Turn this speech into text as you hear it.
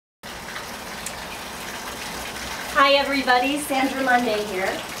Hi everybody, Sandra Monday here.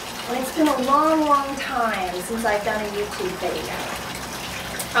 And it's been a long, long time since I've done a YouTube video.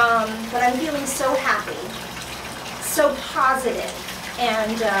 But I'm feeling so happy, so positive,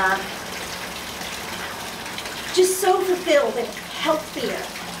 and just so fulfilled and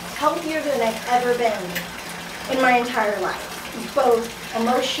healthier than I've ever been in my entire life, both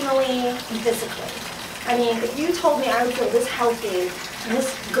emotionally and physically. I mean, if you told me I would feel this healthy and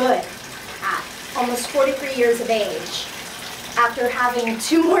this good at almost 43 years of age, after having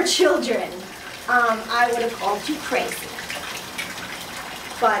 2 more children, I would have called you crazy.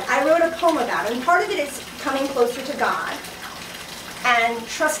 But I wrote a poem about it, and part of it is coming closer to God and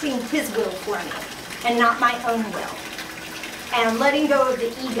trusting His will for me, and not my own will, and letting go of the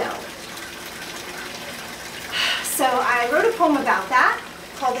ego. So I wrote a poem about that,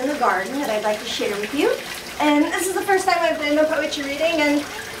 called In the Garden, that I'd like to share with you. And this is the first time I've been in a poetry reading, and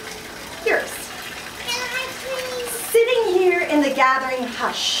here's. Sitting here in the gathering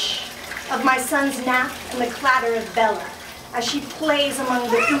hush of my son's nap and the clatter of Bella as she plays among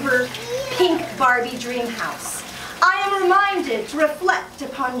the uber pink Barbie dream house, I am reminded to reflect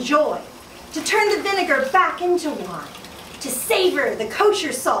upon joy, to turn the vinegar back into wine, to savor the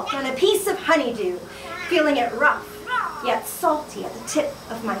kosher salt on a piece of honeydew, feeling it rough yet salty at the tip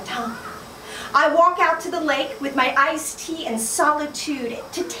of my tongue. I walk out to the lake with my iced tea and solitude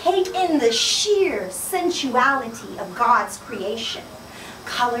to take in the sheer sensuality of God's creation.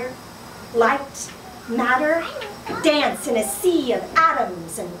 Color, light, matter, dance in a sea of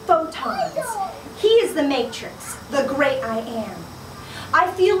atoms and photons. He is the matrix, the great I am. I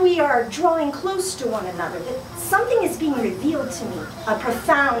feel we are drawing close to one another, that something is being revealed to me, a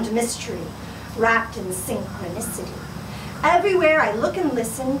profound mystery wrapped in synchronicity. Everywhere I look and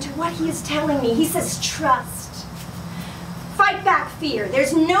listen to what He is telling me, He says, trust. Fight back fear.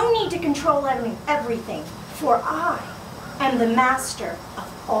 There's no need to control everything, for I am the master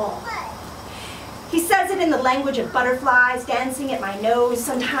of all. He says it in the language of butterflies dancing at my nose.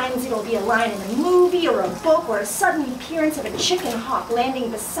 Sometimes it'll be a line in a movie or a book, or a sudden appearance of a chicken hawk landing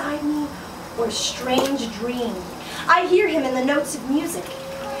beside me, or a strange dream. I hear Him in the notes of music,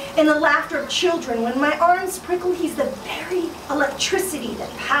 in the laughter of children. When my arms prickle, He's the very electricity that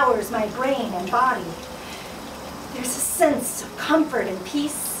powers my brain and body. There's a sense of comfort and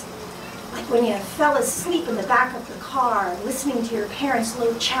peace, like when you fell asleep in the back of the car, listening to your parents'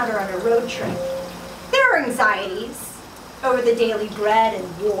 low chatter on a road trip. There are anxieties over the daily bread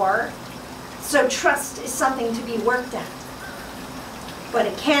and war, so trust is something to be worked at. But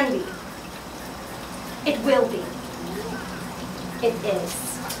it can be. It will be. It is.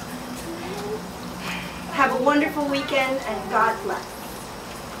 Have a wonderful weekend, and God bless.